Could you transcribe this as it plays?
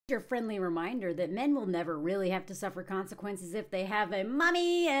Your friendly reminder that men will never really have to suffer consequences if they have a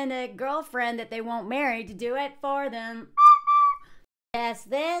mommy and a girlfriend that they won't marry to do it for them. Yes,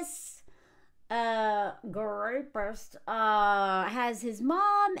 this rapist has his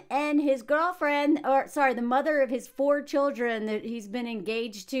mom and his girlfriend, or sorry, the mother of his 4 children that he's been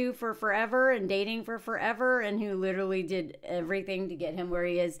engaged to for forever and dating for forever, and who literally did everything to get him where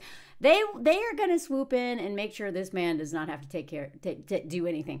he is. They are gonna swoop in and make sure this man does not have to do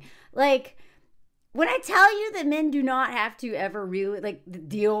anything. Like, when I tell you that men do not have to ever really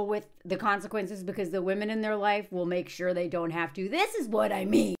deal with the consequences because the women in their life will make sure they don't have to, this is what I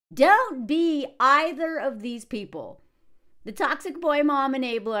mean. Don't be either of these people. The toxic boy mom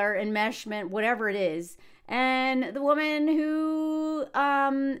enabler, enmeshment, whatever it is, and the woman who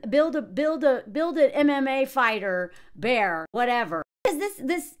build an MMA fighter, bear, whatever. Because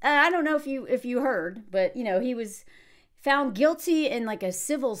this I don't know if you heard, but you know, he was found guilty in like a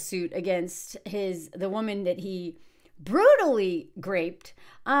civil suit against the woman that he brutally raped.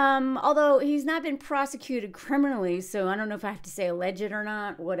 Although he's not been prosecuted criminally, so I don't know if I have to say alleged or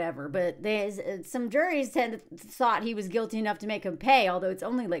not, whatever. But there's some juries thought he was guilty enough to make him pay, although it's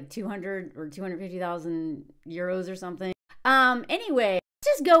only like 200 or 250,000 euros or something. Anyway,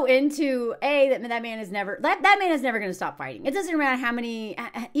 just go into that man is never going to stop fighting. It doesn't matter how many,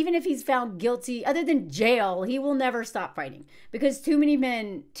 even if he's found guilty, other than jail, he will never stop fighting because too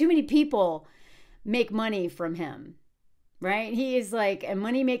many people make money from him. Right? He is like a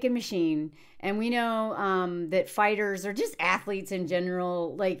money-making machine. And we know that fighters are just athletes in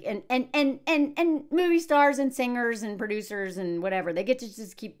general, like and movie stars and singers and producers and whatever. They get to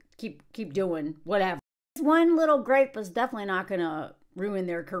just keep doing whatever. One little grape is definitely not gonna ruin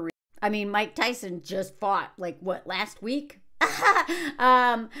their career. I mean, Mike Tyson just fought last week?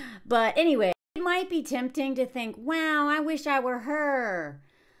 But anyway, it might be tempting to think, wow, I wish I were her.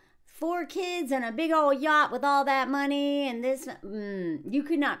 4 kids and a big old yacht with all that money and this. You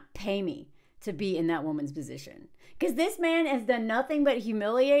could not pay me to be in that woman's position. Because this man has done nothing but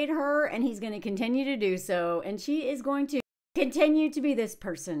humiliate her, and he's going to continue to do so. And she is going to continue to be this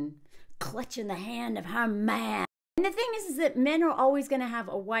person clutching the hand of her man. And the thing is that men are always going to have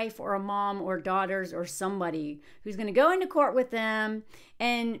a wife or a mom or daughters or somebody who's going to go into court with them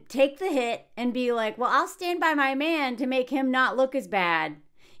and take the hit and be like, well, I'll stand by my man to make him not look as bad.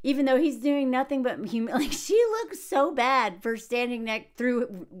 Even though he's doing nothing but she looks so bad for standing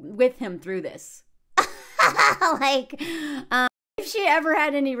with him through this. If she ever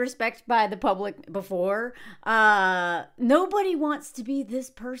had any respect by the public before, nobody wants to be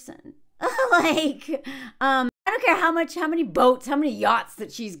this person. I don't care how many boats, how many yachts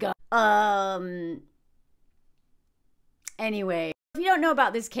that she's got. Anyway, if you don't know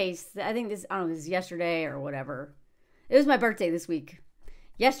about this case, I think this is yesterday or whatever. It was my birthday this week.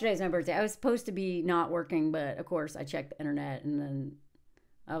 Yesterday's my birthday. I was supposed to be not working, but of course I checked the internet and then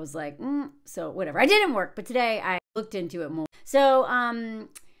I was like, so whatever. I didn't work, but today I looked into it more. So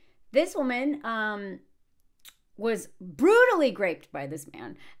this woman was brutally raped by this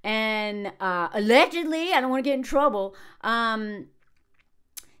man, and allegedly, I don't want to get in trouble, and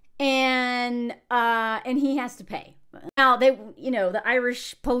he has to pay. Now, the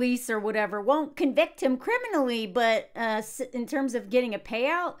Irish police or whatever won't convict him criminally, but in terms of getting a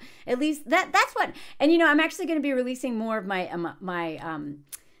payout, at least that's what. And I'm actually going to be releasing more of my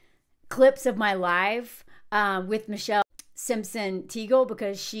clips of my live with Michelle Simpson Teagle,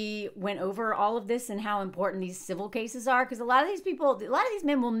 because she went over all of this and how important these civil cases are. Because a lot of these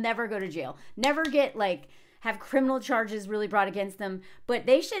men will never go to jail, never get have criminal charges really brought against them, but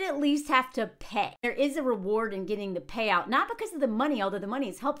they should at least have to pay. There is a reward in getting the payout, not because of the money, although the money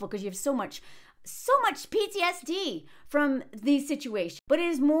is helpful because you have so much PTSD from these situations, but it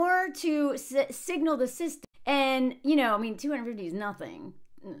is more to signal the system. And 250 is nothing.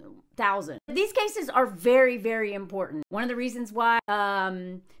 1,000. These cases are very, very important. One of the reasons why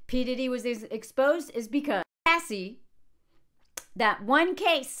P. Diddy was exposed is because Cassie, that one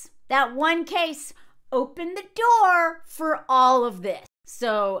case opened the door for all of this.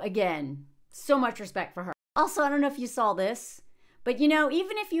 So again, so much respect for her. Also, I don't know if you saw this, but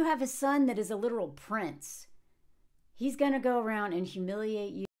even if you have a son that is a literal prince, he's gonna go around and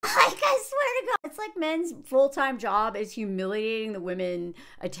humiliate you. I swear to God, it's like men's full-time job is humiliating the women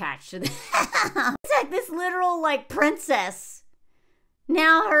attached to them. It's like this literal princess.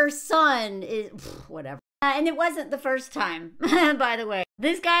 Now her son is whatever. And it wasn't the first time, by the way.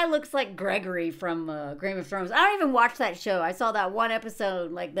 This guy looks like Gregory from Game of Thrones. I don't even watch that show. I saw that one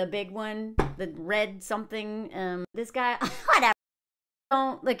episode, the big one, the red something. This guy, whatever.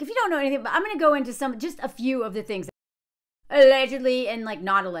 If you don't know anything, but I'm going to go into just a few of the things. allegedly and like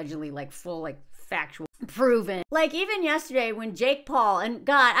not allegedly, like full, like factual, proven. Like even yesterday when Jake Paul, and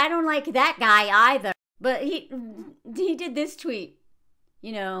God, I don't like that guy either, but he did this tweet,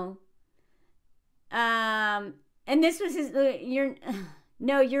 you know, and this was his,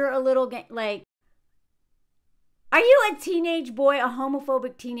 you're a little, like, are you a teenage boy, a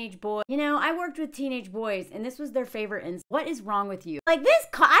homophobic teenage boy? You know, I worked with teenage boys, and this was their favorite insult. What is wrong with you? Like this,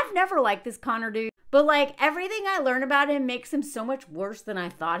 I've never liked this Conor dude, but like everything I learn about him makes him so much worse than I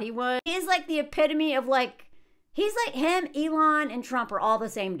thought he was. He is like the epitome of like, he's like him, Elon, and Trump are all the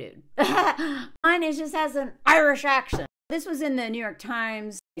same dude. One is just has an Irish accent. This was in the New York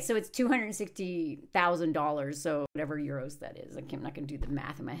Times, so it's $260,000, so whatever euros that is. I'm not going to do the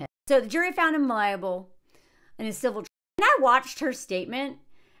math in my head. So the jury found him liable in a civil trial. And I watched her statement,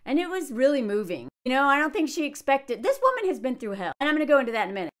 and it was really moving. You know, I don't think she expected. This woman has been through hell, and I'm going to go into that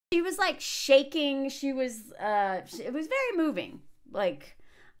in a minute. She was like shaking. She was, it was very moving. Like,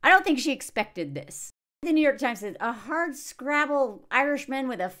 I don't think she expected this. The New York Times said, a hard scrabble Irishman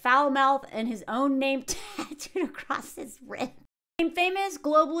with a foul mouth and his own name tattooed across his wrist. Became famous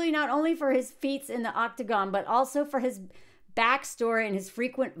globally not only for his feats in the octagon, but also for his backstory and his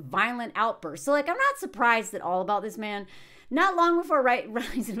frequent violent outbursts. So, like, I'm not surprised at all about this man. Not long before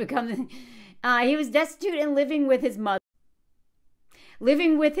Rise had become, he was destitute and living with his mother.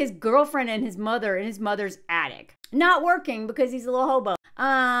 Living with his girlfriend and his mother in his mother's attic. Not working because he's a little hobo.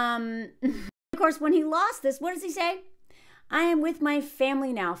 Of course, when he lost this, what does he say? I am with my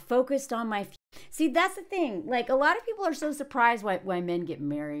family now, focused on my... See, that's the thing. Like, a lot of people are so surprised why men get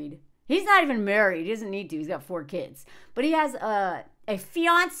married. He's not even married. He doesn't need to. He's got 4 kids. But he has a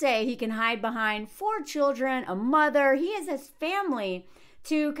fiance he can hide behind, 4 children, a mother. He has his family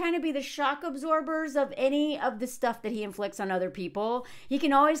to kind of be the shock absorbers of any of the stuff that he inflicts on other people. He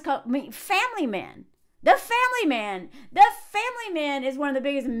can always call... family man. The family man. The family man is one of the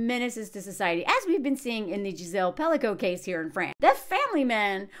biggest menaces to society, as we've been seeing in the Giselle Pellico case here in France. The family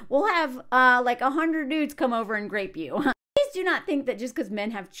man will have like 100 dudes come over and grape you. Please do not think that just because men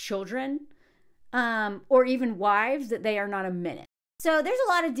have children or even wives that they are not a menace. So there's a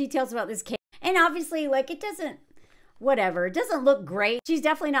lot of details about this case. And obviously, like, it doesn't look great. She's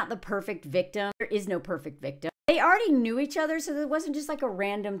definitely not the perfect victim. There is no perfect victim. They already knew each other, so it wasn't just like a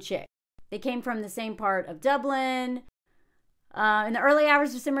random chick. They came from the same part of Dublin. In the early hours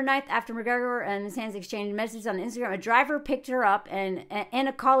of December 9th, after McGregor and his hands exchanged messages on Instagram, a driver picked her up and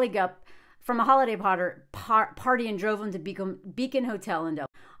a colleague up from a holiday party and drove them to Beacon Hotel in Dublin.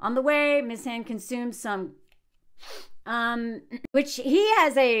 On the way, Miss Hand consumed some, which he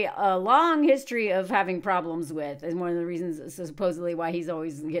has a long history of having problems with, is one of the reasons supposedly why he's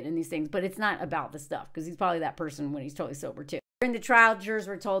always getting in these things. But it's not about the stuff, because he's probably that person when he's totally sober too. During the trial, jurors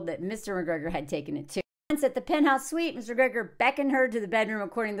were told that Mr. McGregor had taken it too. Once at the penthouse suite, Mr. McGregor beckoned her to the bedroom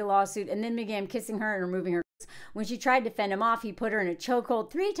according to the lawsuit and then began kissing her and removing her. When she tried to fend him off, he put her in a chokehold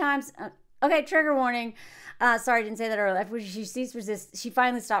 3 times. Okay, trigger warning. Sorry, I didn't say that earlier. After she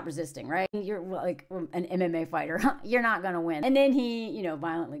finally stopped resisting, right? You're like an MMA fighter. You're not going to win. And then he,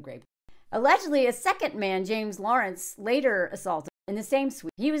 violently raped her. Allegedly, a second man, James Lawrence, later assaulted her in the same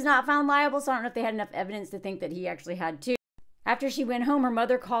suite. He was not found liable, so I don't know if they had enough evidence to think that he actually had too. After she went home, her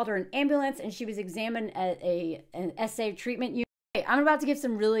mother called her an ambulance and she was examined at an SA treatment unit. Okay, I'm about to give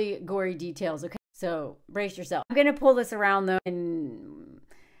some really gory details, okay? So brace yourself. I'm going to pull this around though, and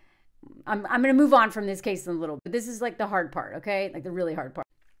I'm going to move on from this case in a little bit. This is like the hard part, okay? Like the really hard part.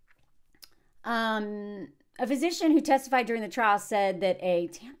 A physician who testified during the trial said that a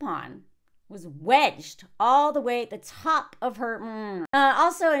tampon was wedged all the way at the top of her.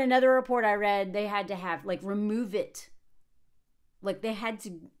 Also, in another report I read, they had to remove it. Like they had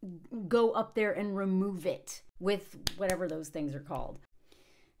to go up there and remove it with whatever those things are called.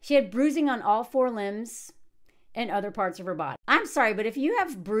 She had bruising on all 4 limbs and other parts of her body. I'm sorry, but if you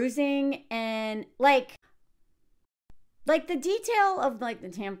have bruising and like the detail of like the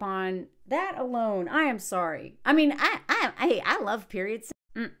tampon, that alone, I am sorry. I mean, I love periods.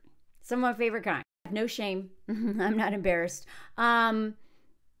 Some of my favorite kind. No shame. I'm not embarrassed. But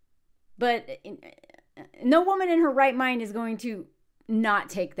no woman in her right mind is going to not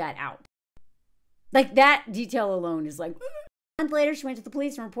take that out. Like that detail alone is like... A month later, she went to the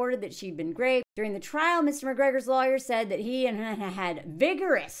police and reported that she'd been raped. During the trial, Mr. McGregor's lawyer said that he and her had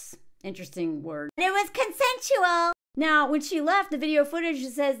vigorous, interesting word, and it was consensual. Now, when she left, the video footage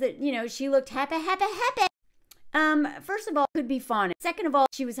says that, she looked happy. First of all, could be fun. Second of all,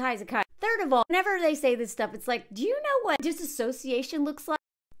 she was high as a kite. Third of all, whenever they say this stuff, it's like, do you know what disassociation looks like?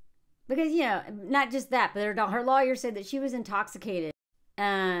 Because, not just that, but her lawyer said that she was intoxicated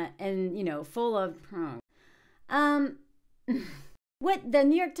and, full of... What the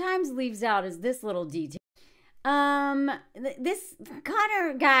New York Times leaves out is this little detail. This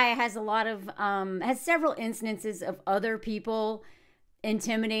Conor guy has a lot of, has several instances of other people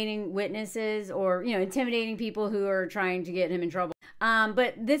intimidating witnesses or, intimidating people who are trying to get him in trouble.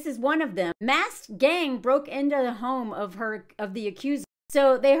 But this is one of them. Masked gang broke into the home of the accuser.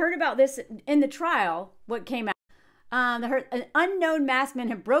 So they heard about this in the trial, what came out. An unknown masked men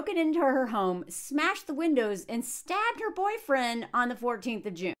have broken into her home, smashed the windows, and stabbed her boyfriend on the 14th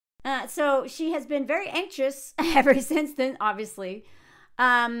of June. So she has been very anxious ever since then, obviously.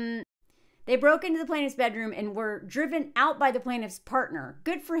 They broke into the plaintiff's bedroom and were driven out by the plaintiff's partner.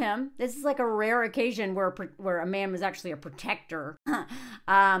 Good for him. This is like a rare occasion where a man was actually a protector.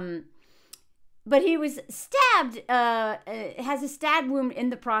 But he was stabbed, has a stab wound in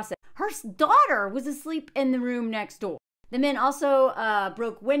the process. Her daughter was asleep in the room next door. The men also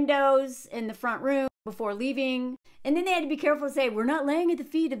broke windows in the front room before leaving. And then they had to be careful to say, we're not laying at the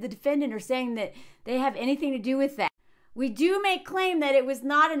feet of the defendant or saying that they have anything to do with that. We do make claim that it was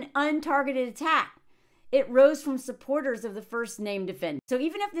not an untargeted attack. It rose from supporters of the first named defendant. So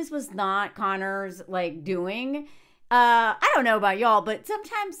even if this was not Conor's doing, I don't know about y'all, but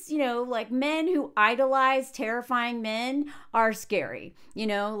sometimes, men who idolize terrifying men are scary.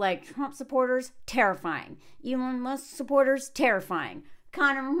 Like Trump supporters, terrifying. Elon Musk supporters, terrifying.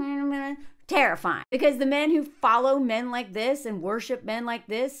 Conor, terrifying. Because the men who follow men like this and worship men like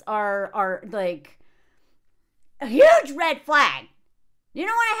this are like a huge red flag. You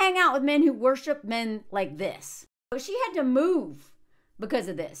don't want to hang out with men who worship men like this. So she had to move because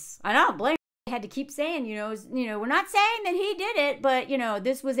of this. I don't blame her. Had to keep saying, we're not saying that he did it, but,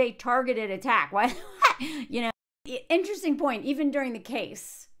 this was a targeted attack. Why, interesting point, even during the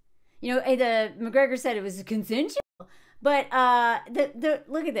case, the McGregor said it was consensual, but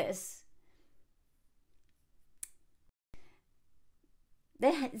look at this.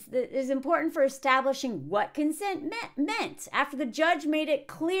 That is important for establishing what consent meant after the judge made it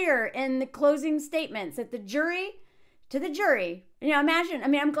clear in the closing statements that the jury,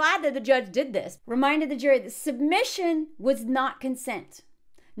 I'm glad that the judge did this, reminded the jury that submission was not consent,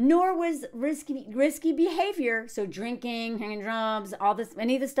 nor was risky behavior. So drinking, hanging drums, all this,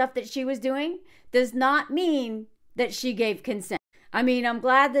 any of the stuff that she was doing does not mean that she gave consent. I'm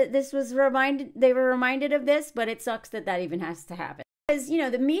glad that they were reminded of this, but it sucks that even has to happen. Because,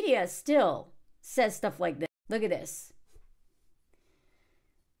 the media still says stuff like this. Look at this.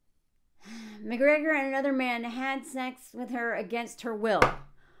 McGregor and another man had sex with her against her will.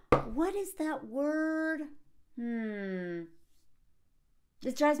 What is that word? This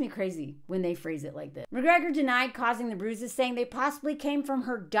drives me crazy when they phrase it like this. McGregor denied causing the bruises, saying they possibly came from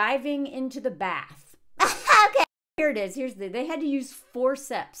her diving into the bath. Okay, here it is. They had to use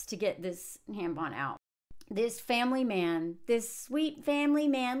forceps to get this tampon out. This family man, this sweet family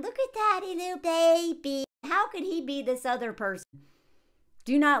man, look at that little baby. How could he be this other person?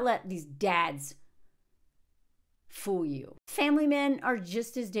 Do not let these dads fool you. Family men are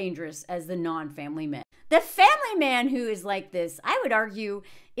just as dangerous as the non-family men. The family man who is like this, I would argue,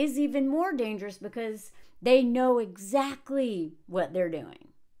 is even more dangerous because they know exactly what they're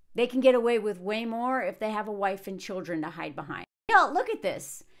doing. They can get away with way more if they have a wife and children to hide behind. Look at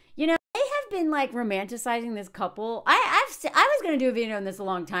this. They have been romanticizing this couple. I was going to do a video on this a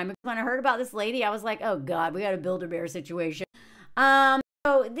long time ago. When I heard about this lady, I was like, oh God, we got a Build-A-Bear situation.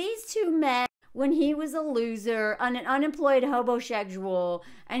 So these two met when he was a loser, an unemployed hobosexual,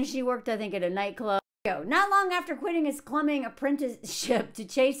 and she worked, I think, at a nightclub. Not long after quitting his plumbing apprenticeship to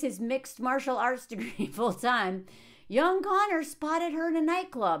chase his mixed martial arts degree full-time, young Conor spotted her in a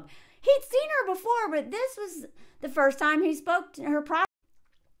nightclub. He'd seen her before, but this was the first time he spoke to her properly.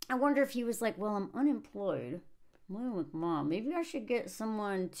 I wonder if he was like, well, I'm unemployed. I'm living with mom. Maybe I should get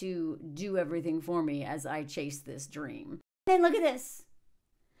someone to do everything for me as I chase this dream. Then look at this.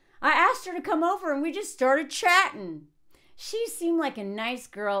 I asked her to come over and we just started chatting. She seemed like a nice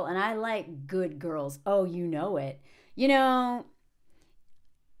girl and I like good girls. Oh, you know it.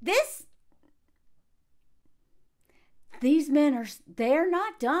 These men they're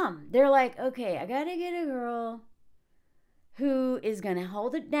not dumb. They're like, okay, I gotta get a girl who is gonna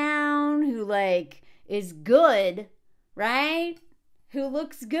hold it down, who is good, right? Who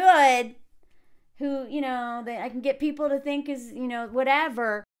looks good, who, I can get people to think is,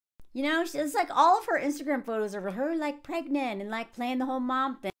 whatever. It's like all of her Instagram photos are her pregnant and playing the whole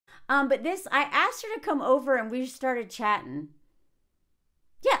mom thing. But I asked her to come over and we started chatting.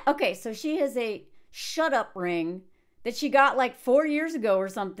 Yeah, okay, so she has a shut up ring that she got 4 years ago or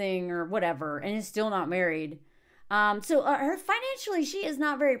something or whatever and is still not married. So her financially, she is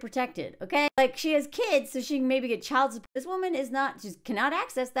not very protected, okay? Like, she has kids, so she can maybe get child support. This woman is not, just cannot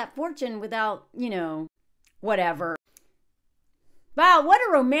access that fortune without, whatever. Wow, what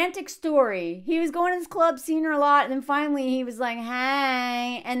a romantic story. He was going to this club, seeing her a lot, and then finally he was like,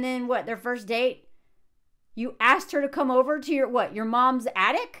 hey, and then what, their first date? You asked her to come over to your mom's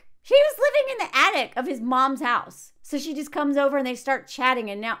attic? She was living in the attic of his mom's house. So she just comes over and they start chatting,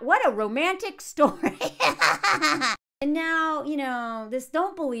 and now, what a romantic story. And now,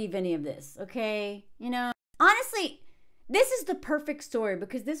 don't believe any of this, okay? Honestly, this is the perfect story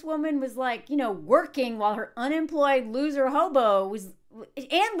because this woman was like, working while her unemployed loser hobo was,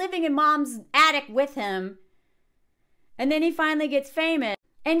 and living in mom's attic with him. And then he finally gets famous.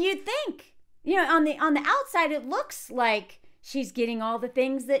 And you'd think, on the outside, it looks like she's getting all the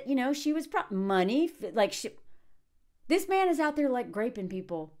things that, she was money. This man is out there like graping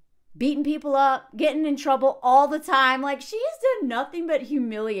people, beating people up, getting in trouble all the time. Like, she has done nothing but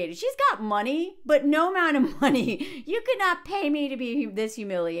humiliated. She's got money, but no amount of money. You could not pay me to be this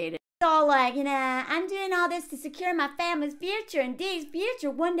humiliated. It's all like, I'm doing all this to secure my family's future and Dee's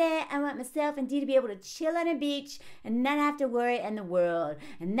future. One day, I want myself and Dee to be able to chill on a beach and not have to worry in the world.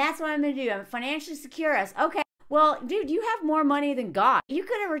 And that's what I'm going to do. I'm financially secure us. Okay. Well, dude, you have more money than God. You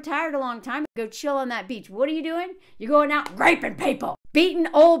could have retired a long time ago, go chill on that beach. What are you doing? You're going out raping people, beating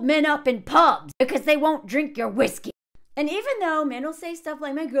old men up in pubs because they won't drink your whiskey. And even though men will say stuff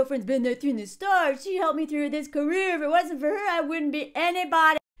like, my girlfriend's been there through the stars, she helped me through this career. If it wasn't for her, I wouldn't be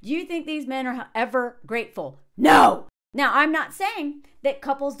anybody. Do you think these men are ever grateful? No. Now, I'm not saying that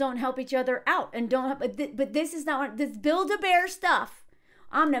couples don't help each other out and don't help, but this is not this Build-A-Bear stuff.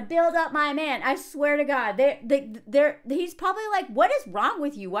 I'm going to build up my man. I swear to God. He's probably like, what is wrong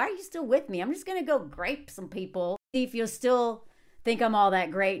with you? Why are you still with me? I'm just going to go grape some people. See if you'll still think I'm all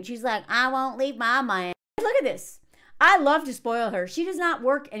that great. And she's like, I won't leave my man. Look at this. I love to spoil her. She does not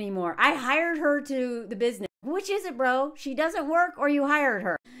work anymore. I hired her to the business. Which is it, bro? She doesn't work or you hired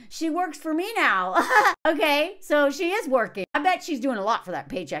her? She works for me now. Okay, so she is working. I bet she's doing a lot for that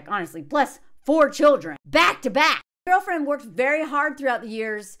paycheck, honestly. Plus 4 children. Back to back. Girlfriend worked very hard throughout the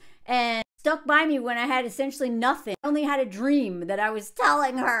years and stuck by me when I had essentially nothing. I only had a dream that I was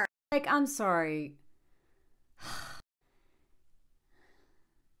telling her. Like, I'm sorry.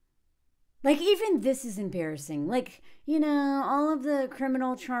 Like, even this is embarrassing. Like, all of the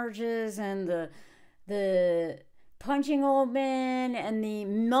criminal charges and the punching old men and the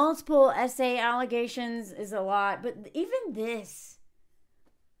multiple SA allegations is a lot. But even this.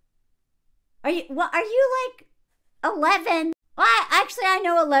 Are you like 11? Well, I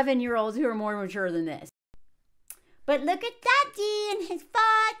know 11-year-olds who are more mature than this. But look at Daddy and his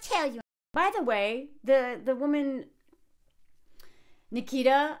tell you. By the way, the woman,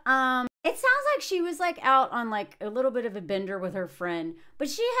 Nikita, it sounds like she was like out on like a little bit of a bender with her friend, but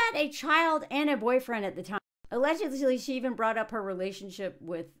she had a child and a boyfriend at the time. Allegedly, she even brought up her relationship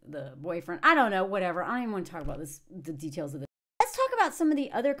with the boyfriend. I don't know, whatever. I don't even want to talk about the details of this. Let's talk about some of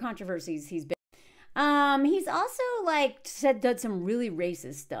the other controversies he's been. He's also done some really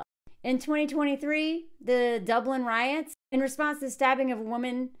racist stuff. In 2023, the Dublin riots, in response to the stabbing of a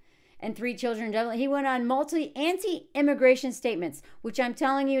woman and 3 children in Dublin, he went on anti-immigration statements, which I'm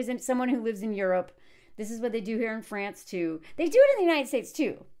telling you, as someone who lives in Europe, this is what they do here in France too. They do it in the United States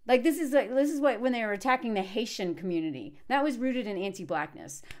too. This is what when they were attacking the Haitian community, that was rooted in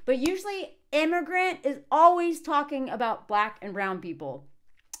anti-blackness. But usually, immigrant is always talking about black and brown people.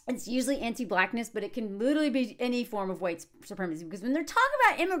 It's usually anti-blackness, but it can literally be any form of white supremacy. Because when they're talking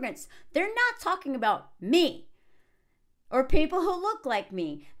about immigrants, they're not talking about me or people who look like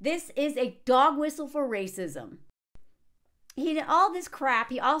me. This is a dog whistle for racism. He did all this crap.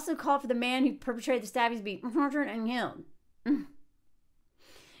 He also called for the man who perpetrated the stabbings to be tortured and killed.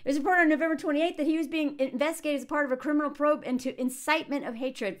 It was reported on November 28th that he was being investigated as part of a criminal probe into incitement of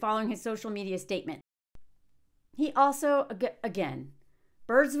hatred following his social media statement. He also, again,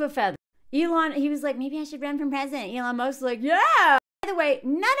 birds of a feather. Elon, he was like, maybe I should run for president. Elon Musk was like, yeah. By the way,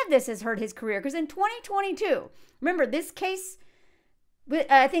 none of this has hurt his career because in 2022, remember this case,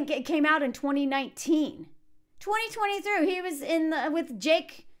 I think it came out in 2019. 2023, he was with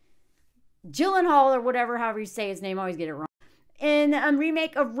Jake Gyllenhaal or whatever, however you say his name, I always get it wrong, in a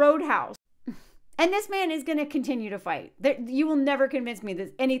remake of Roadhouse. And this man is going to continue to fight. You will never convince me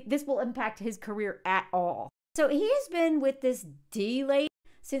this will impact his career at all. So he has been with this Dee lady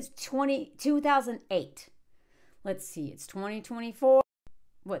since 2008. Let's see, it's 2024.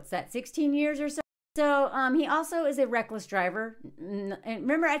 What's that, 16 years or so? So he also is a reckless driver. And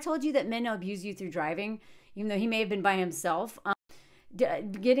remember, I told you that men abuse you through driving, even though he may have been by himself.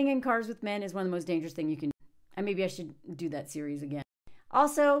 Getting in cars with men is one of the most dangerous things you can do. Maybe I should do that series again.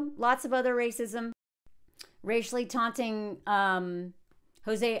 Also, lots of other racism. Racially taunting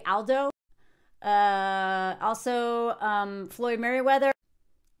Jose Aldo. Also, Floyd Mayweather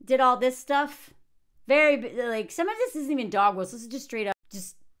did all this stuff. Very, like, some of this isn't even dog whistles. This is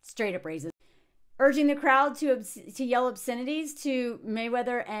just straight up racist. Urging the crowd to yell obscenities to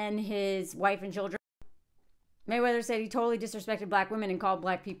Mayweather and his wife and children. Mayweather said he totally disrespected black women and called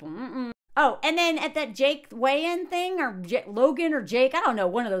black people. Oh, and then at that Jake weigh-in thing, or Logan or Jake, I don't know,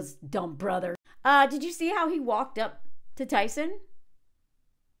 one of those dumb brothers. Did you see how he walked up to Tyson?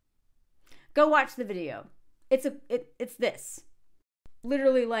 Go watch the video. It's this.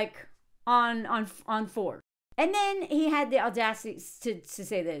 Literally like on Ford. And then he had the audacity to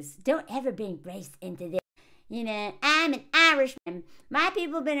say this. Don't ever bring race into this. You know, I'm an Irishman. My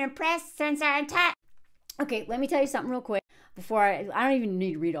people have been oppressed since our entire... Okay, let me tell you something real quick before I don't even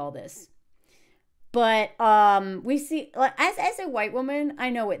need to read all this. But we see, as a white woman, I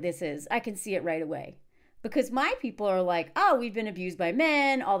know what this is. I can see it right away. Because my people are like, oh, we've been abused by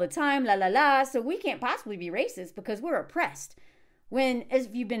men all the time, la la la, so we can't possibly be racist because we're oppressed. When, as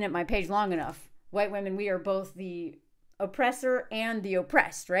if you've been at my page long enough, white women, we are both the oppressor and the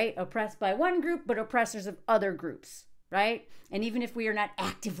oppressed, right? Oppressed by one group, but oppressors of other groups, right? And even if we are not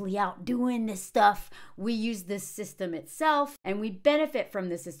actively out doing this stuff, we use this system itself and we benefit from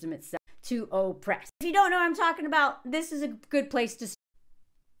the system itself to oppress. If you don't know what I'm talking about, this is a good place to start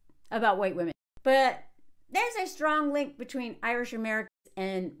about white women. But there's a strong link between Irish Americans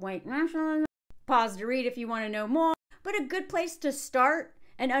and white nationalism. Pause to read if you want to know more. But a good place to start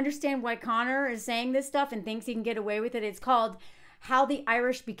and understand why Conor is saying this stuff and thinks he can get away with it. It's called How the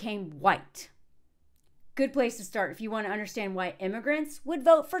Irish Became White. Good place to start if you want to understand why immigrants would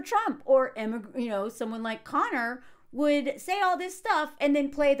vote for Trump, or someone like Conor would say all this stuff and then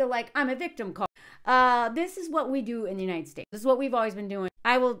play the like I'm a victim card. This is what we do in the United States. This is what we've always been doing.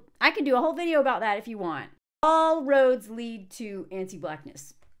 I could do a whole video about that if you want. All roads lead to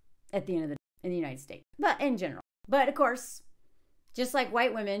anti-blackness at the end of the day in the United States, but in general. But of course, just like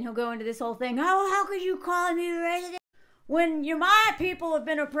white women, he'll go into this whole thing. Oh, how could you call me racist when my people have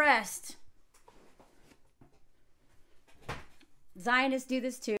been oppressed? Zionists do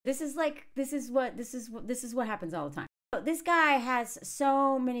this too. This is what happens all the time. This guy has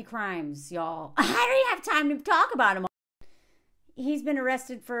so many crimes, y'all. I don't even have time to talk about him. He's been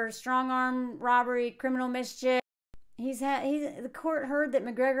arrested for strong arm robbery, criminal mischief. The court heard that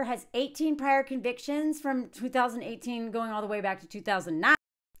McGregor has 18 prior convictions from 2018 going all the way back to 2009.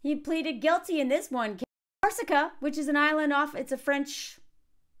 He pleaded guilty in this one case. Corsica, which is an island it's a French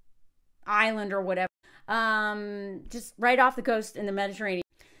island or whatever. Just right off the coast in the Mediterranean.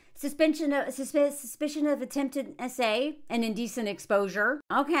 Suspicion of attempted SA and indecent exposure.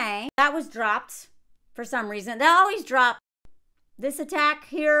 Okay. That was dropped for some reason. They always drop. This attack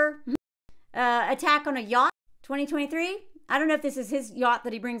here, attack on a yacht, 2023. I don't know if this is his yacht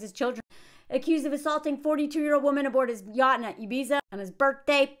that he brings his children. Accused of assaulting 42-year-old woman aboard his yacht in Ibiza on his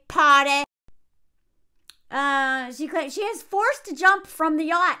birthday party. She claims she was forced to jump from the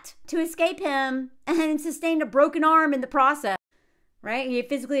yacht to escape him and sustained a broken arm in the process. Right? He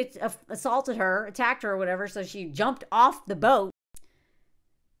physically assaulted her, attacked her or whatever, so she jumped off the boat.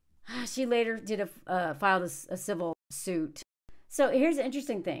 She later filed a civil suit. So here's the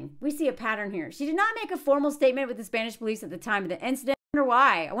interesting thing. We see a pattern here. She did not make a formal statement with the Spanish police at the time of the incident.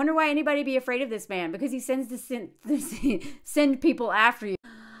 I wonder why anybody be afraid of this man, because he send people after you.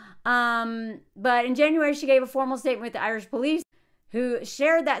 But in January, she gave a formal statement with the Irish police, who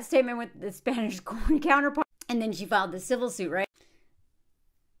shared that statement with the Spanish counterpart, and then she filed the civil suit, right?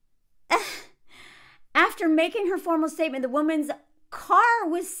 After making her formal statement, the woman's car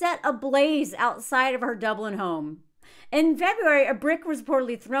was set ablaze outside of her Dublin home. In February, a brick was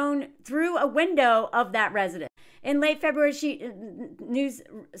reportedly thrown through a window of that residence. In late February, news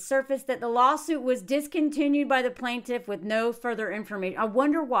surfaced that the lawsuit was discontinued by the plaintiff with no further information. I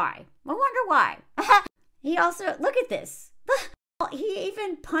wonder why. He also, look at this. He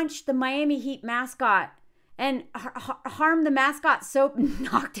even punched the Miami Heat mascot and harmed the mascot so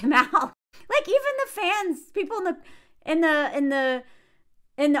knocked him out. Like, even the fans, people in the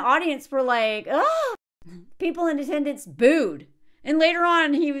audience were like, oh. People in attendance booed. And later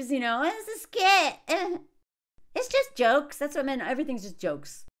on, he was, it's a skit. It's just jokes. That's what I meant. Everything's just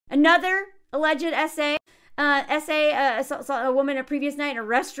jokes. Another alleged SA assault a woman a previous night in a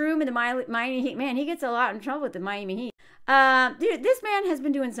restroom in the Miami Heat. Man, he gets a lot in trouble with the Miami Heat. Dude, this man has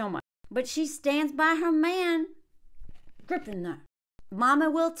been doing so much. But she stands by her man. Gripping that. Mama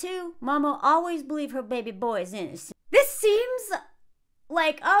will too. Mama will always believe her baby boy is innocent. This seems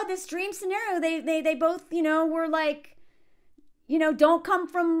like, oh, this dream scenario, they both, were like, don't come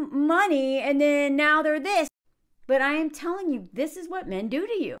from money, and then now they're this. But I am telling you, this is what men do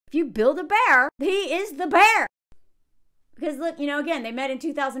to you. If you build a bear, he is the bear. Because look, again, they met in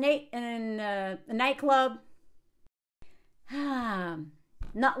 2008 in a nightclub.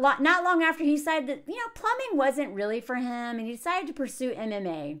 Not long after he decided that, plumbing wasn't really for him, and he decided to pursue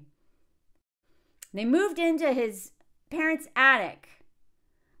MMA. They moved into his parents' attic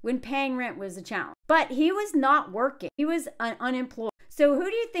when paying rent was a challenge. But he was not working. He was unemployed. So who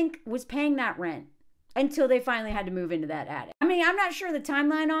do you think was paying that rent until they finally had to move into that attic? I mean, I'm not sure the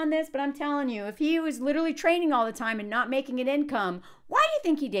timeline on this, but I'm telling you, if he was literally training all the time and not making an income, why do you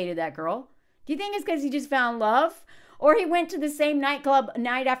think he dated that girl? Do you think it's because he just found love? Or he went to the same nightclub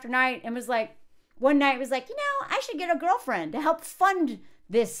night after night and was like, one night was like, I should get a girlfriend to help fund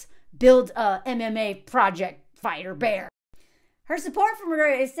this build a MMA project, fighter bear. Her support for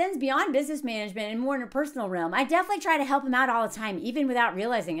McGregor extends beyond business management and more in a personal realm. I definitely try to help him out all the time, even without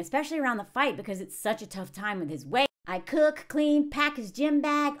realizing, especially around the fight, because it's such a tough time with his weight. I cook, clean, pack his gym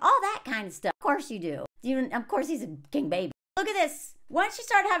bag, all that kind of stuff. Of course you do. Of course he's a king baby. Look at this. Once she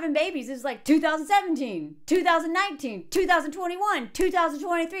started having babies, it was like 2017, 2019, 2021,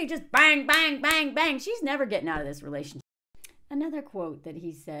 2023, just bang, bang, bang, bang. She's never getting out of this relationship. Another quote that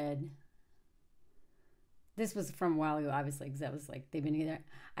he said, this was from a while ago, obviously, because that was like, they've been together.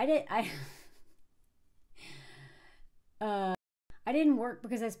 I didn't work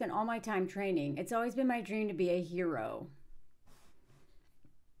because I spent all my time training. It's always been my dream to be a hero.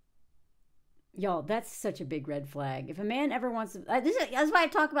 Y'all, that's such a big red flag. If a man ever wants to, that's why I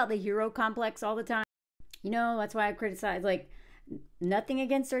talk about the hero complex all the time. That's why I criticize, like, nothing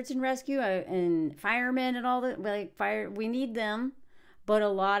against search and rescue and firemen and all that. Like, we need them. But a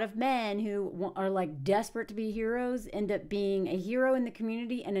lot of men who are like desperate to be heroes end up being a hero in the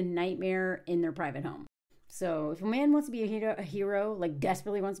community and a nightmare in their private home. So if a man wants to be a hero, like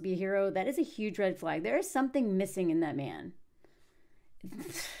desperately wants to be a hero, that is a huge red flag. There is something missing in that man.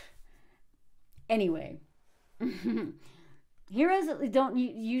 Anyway, heroes don't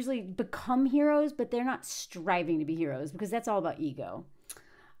usually become heroes, but they're not striving to be heroes because that's all about ego.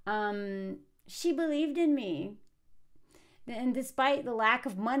 She believed in me. And despite the lack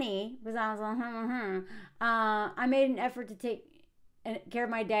of money, because I was like, I made an effort to take care of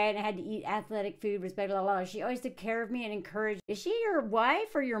my diet, and I had to eat athletic food, respect, blah, blah, blah. She always took care of me and encouraged. Is she your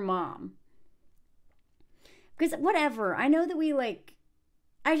wife or your mom? Because whatever, I know that we like,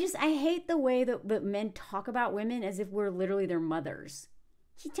 I hate the way that men talk about women as if we're literally their mothers.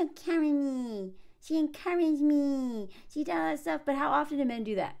 She took care of me. She encouraged me. She did all that stuff. But how often do men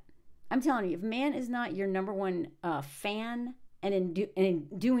do that? I'm telling you, if a man is not your number one fan and in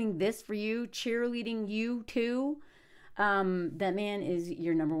doing this for you, cheerleading you too, that man is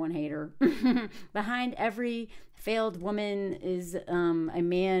your number one hater. Behind every failed woman is a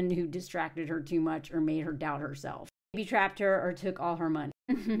man who distracted her too much or made her doubt herself. Maybe trapped her or took all her money.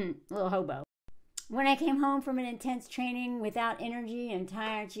 Little hobo. When I came home from an intense training without energy and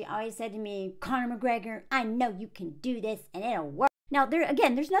tired, she always said to me, Conor McGregor, I know you can do this and it'll work. Now,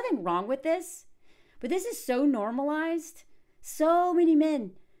 there's nothing wrong with this, but this is so normalized. So many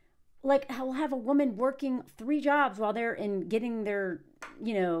men, like, will have a woman working 3 jobs while they're getting their,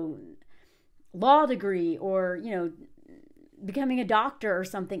 law degree or, becoming a doctor or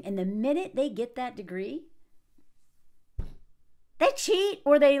something. And the minute they get that degree, they cheat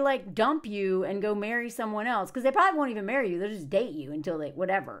or they, like, dump you and go marry someone else because they probably won't even marry you. They'll just date you until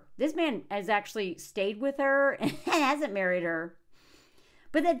whatever. This man has actually stayed with her and hasn't married her.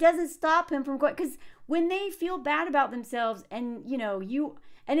 But that doesn't stop him from going, because when they feel bad about themselves and,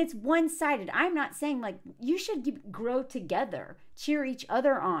 and it's one-sided. I'm not saying, like, you should grow together, cheer each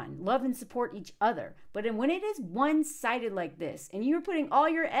other on, love and support each other. But when it is one-sided like this, and you're putting all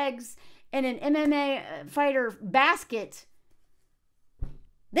your eggs in an MMA fighter basket,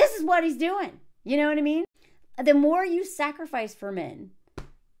 this is what he's doing. You know what I mean? The more you sacrifice for men,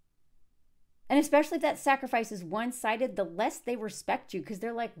 and especially if that sacrifice is one-sided, the less they respect you because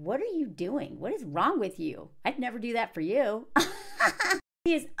they're like, what are you doing? What is wrong with you? I'd never do that for you.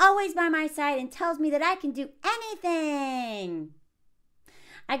 He is always by my side and tells me that I can do anything.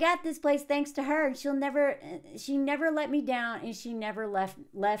 I got this place thanks to her, and she never let me down, and she never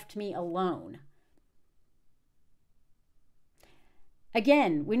left me alone.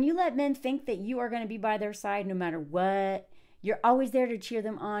 Again, when you let men think that you are going to be by their side no matter what, you're always there to cheer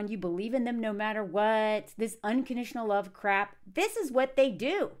them on. You believe in them no matter what. This unconditional love crap. This is what they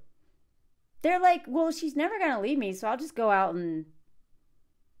do. They're like, well, she's never going to leave me, so I'll just go out and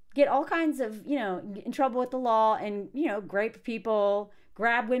get all kinds of, in trouble with the law and, grape people,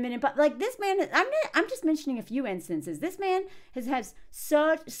 grab women and like this man. I'm just mentioning a few instances. This man has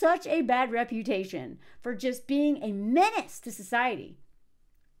such a bad reputation for just being a menace to society.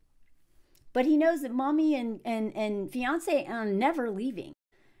 But he knows that mommy and fiance are never leaving.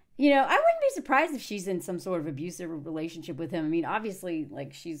 You know, I wouldn't be surprised if she's in some sort of abusive relationship with him. I mean, obviously,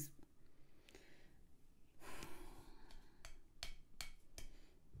 like she's.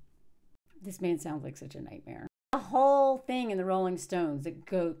 This man sounds like such a nightmare. A whole thing in the Rolling Stones that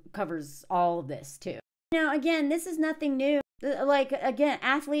covers all of this too. Now, again, this is nothing new. Like, again,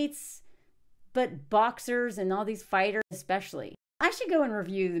 athletes, but boxers and all these fighters especially. I should go and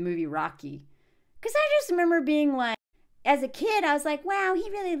review the movie Rocky. Because I just remember being like, as a kid, I was like, wow, he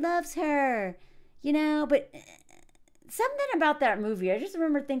really loves her. You know, but something about that movie, I just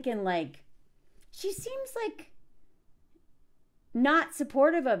remember thinking like, she seems like not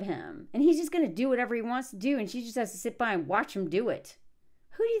supportive of him. And he's just going to do whatever he wants to do. And she just has to sit by and watch him do it.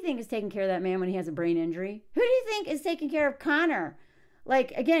 Who do you think is taking care of that man when he has a brain injury? Who do you think is taking care of Conor?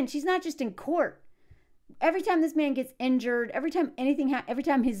 Like, again, she's not just in court. Every time this man gets injured, every time every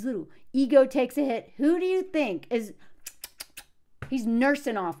time his little ego takes a hit, who do you think is he's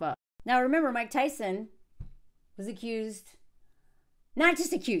nursing off of? Now, remember, Mike Tyson was accused, not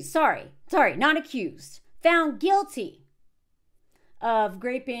just accused, not accused, found guilty of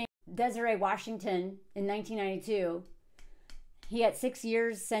raping Desiree Washington in 1992. He had 6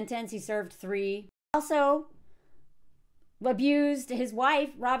 years sentence. He served 3. Also abused his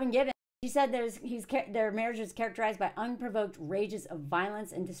wife, Robin Givens. She said their marriage was characterized by unprovoked rages of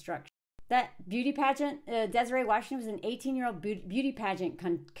violence and destruction. That beauty pageant, Desiree Washington was an 18-year-old beauty pageant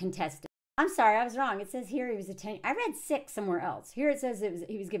contestant. I'm sorry, I was wrong. It says here he was a 10. I read 6 somewhere else. Here it says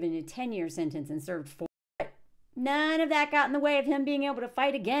he was given a 10-year sentence and served 4. But none of that got in the way of him being able to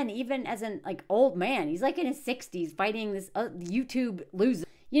fight again, even as an old man. He's like in his 60s fighting this YouTube loser.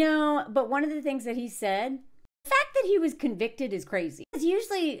 You know, but one of the things that he said, the fact that he was convicted is crazy. Because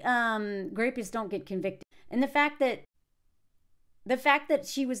usually rapists don't get convicted. And the fact that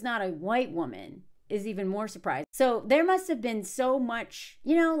she was not a white woman is even more surprising. So there must have been so much,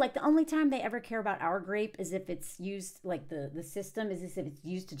 you know, like the only time they ever care about our grape is if it's used, like the system is if it's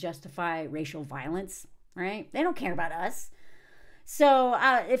used to justify racial violence, right? They don't care about us. So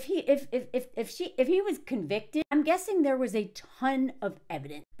if he was convicted, I'm guessing there was a ton of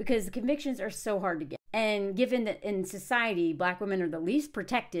evidence because the convictions are so hard to get. And given that in society, Black women are the least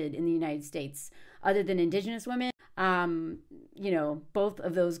protected in the United States, other than Indigenous women, you know, both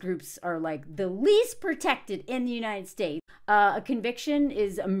of those groups are like the least protected in the United States. A conviction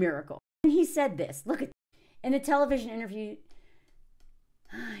is a miracle. And he said this, look at in a television interview.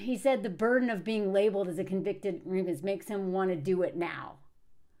 He said the burden of being labeled as a convicted rapist makes him want to do it now.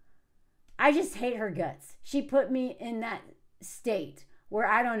 I just hate her guts. She put me in that state where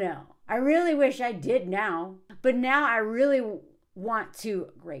I don't know. I really wish I did now, but now I really want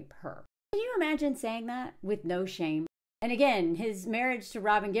to rape her. Can you imagine saying that with no shame? And again, his marriage to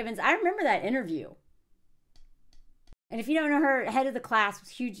Robin Givens, I remember that interview. And if you don't know her, Head of the Class was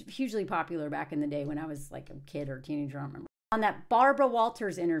hugely popular back in the day when I was like a kid or a teenager, I don't remember. On that Barbara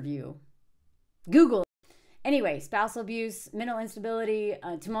Walters interview. Google it. Anyway, spousal abuse, mental instability,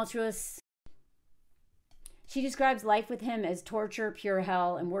 tumultuous. She describes life with him as torture, pure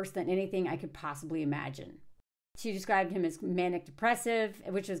hell, and worse than anything I could possibly imagine. She described him as manic depressive,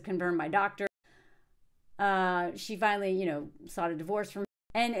 which was confirmed by doctor. She finally, you know, sought a divorce from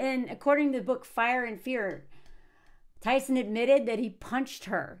him. And according to the book Fire and Fear, Tyson admitted that he punched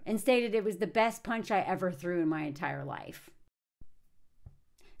her and stated it was the best punch I ever threw in my entire life.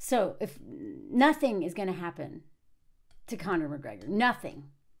 So if nothing is going to happen to Conor McGregor, nothing.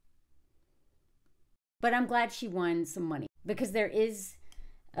 But I'm glad she won some money because there is,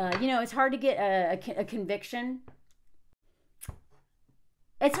 you know, it's hard to get a conviction.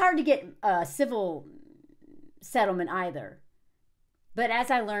 It's hard to get a civil settlement either. But as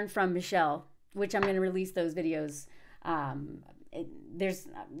I learned from Michelle, which I'm going to release those videos, there's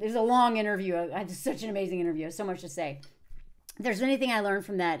a long interview. I had such an amazing interview. So much to say. If there's anything I learned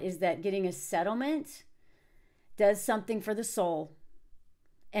from that is that getting a settlement does something for the soul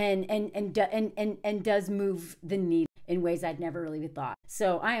and does move the needle in ways I'd never really thought.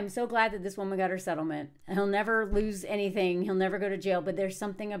 So I am so glad that this woman got her settlement. He'll never lose anything. He'll never go to jail. But there's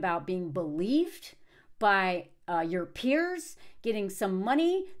something about being believed by your peers, getting some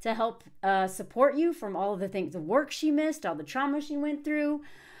money to help support you from all of the things, the work she missed, all the trauma she went through.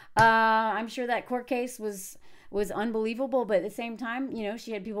 I'm sure that court case was unbelievable, but at the same time, you know,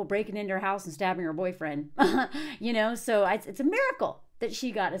 she had people breaking into her house and stabbing her boyfriend, you know, so it's a miracle that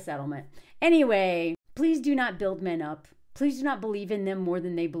she got a settlement. Anyway, please do not build men up. Please do not believe in them more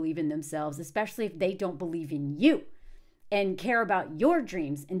than they believe in themselves, especially if they don't believe in you and care about your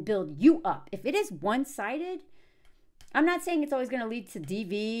dreams and build you up. If it is one-sided, I'm not saying it's always going to lead to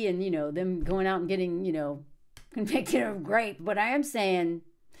DV and, them going out and getting, convicted of rape, but I am saying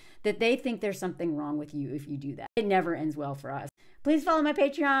that they think there's something wrong with you if you do that. It never ends well for us. Please follow my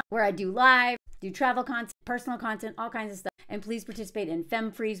Patreon where I do live, do travel content, personal content, all kinds of stuff. And please participate in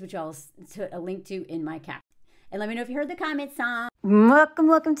FemFreeze, which I'll put a link to in my cap. And let me know if you heard the comment song.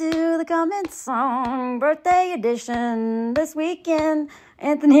 Welcome to the comment song, birthday edition. This weekend,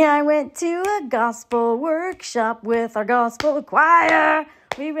 Anthony and I went to a gospel workshop with our gospel choir.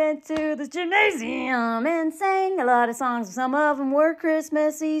 We went to the gymnasium and sang a lot of songs. Some of them were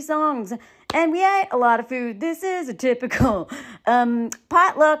Christmassy songs. And we ate a lot of food. This is a typical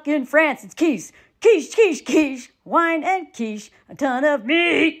potluck in France. It's quiche, quiche, wine and quiche. A ton of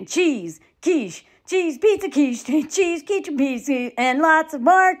meat and cheese, quiche, pizza, quiche, cheese, pizza, and lots of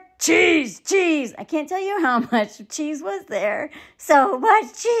more cheese. I can't tell you how much cheese was there. So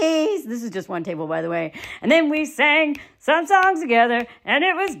much cheese. This is just one table, by the way. And then we sang some songs together, and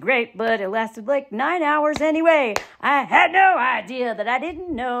it was great, but it lasted like 9 hours anyway. I had no idea that I didn't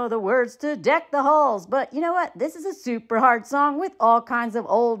know the words to Deck the Halls, but you know what? This is a super hard song with all kinds of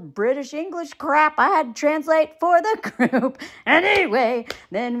old British English crap I had to translate for the group. Anyway,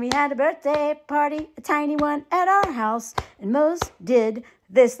 then we had a birthday party, a tiny one at our house, and most did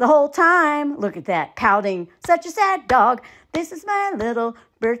this the whole time. Look at that, pouting. Such a sad dog. This is my little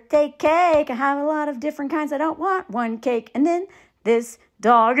birthday cake. I have a lot of different kinds. I don't want one cake. And then this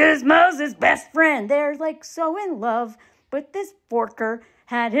dog is Moses' best friend. They're like so in love. But this forker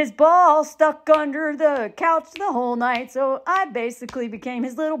had his ball stuck under the couch the whole night. So I basically became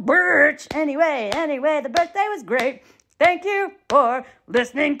his little birch. Anyway, the birthday was great. Thank you for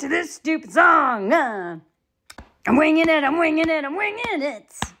listening to this stupid song. I'm winging it.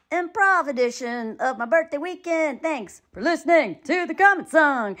 Improv edition of my birthday weekend. Thanks for listening to the comment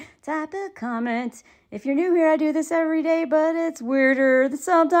song. Type a comment. If you're new here, I do this every day, but it's weirder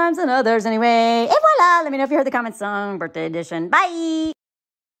sometimes than others. Anyway, et voila. Let me know if you heard the comment song, birthday edition. Bye.